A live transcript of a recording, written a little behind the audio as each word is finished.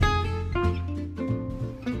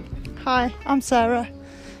Hi, I'm Sarah.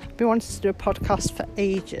 I've been wanting to do a podcast for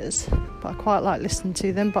ages, but I quite like listening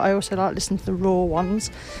to them, but I also like listening to the raw ones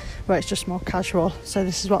where it's just more casual. So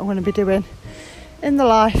this is what I'm going to be doing in the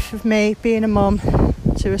life of me being a mum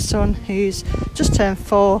to a son who's just turned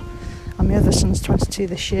 4 and my other son's 22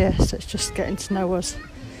 this year, so it's just getting to know us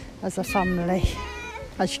as a family,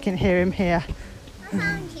 as you can hear him here.